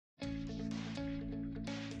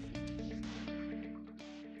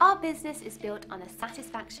Our business is built on the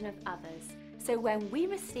satisfaction of others, so when we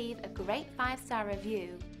receive a great 5-star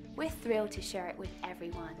review, we're thrilled to share it with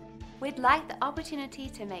everyone. We'd like the opportunity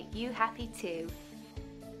to make you happy too.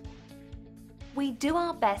 We do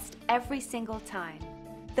our best every single time.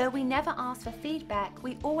 Though we never ask for feedback,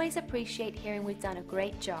 we always appreciate hearing we've done a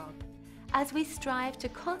great job, as we strive to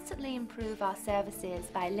constantly improve our services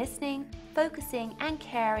by listening, focusing and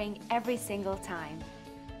caring every single time.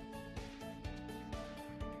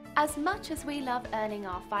 As much as we love earning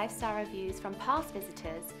our 5-star reviews from past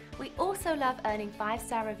visitors, we also love earning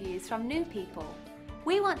 5-star reviews from new people.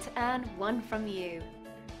 We want to earn one from you.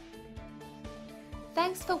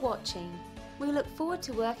 Thanks for watching. We look forward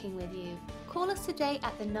to working with you. Call us today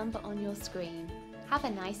at the number on your screen. Have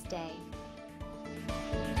a nice day.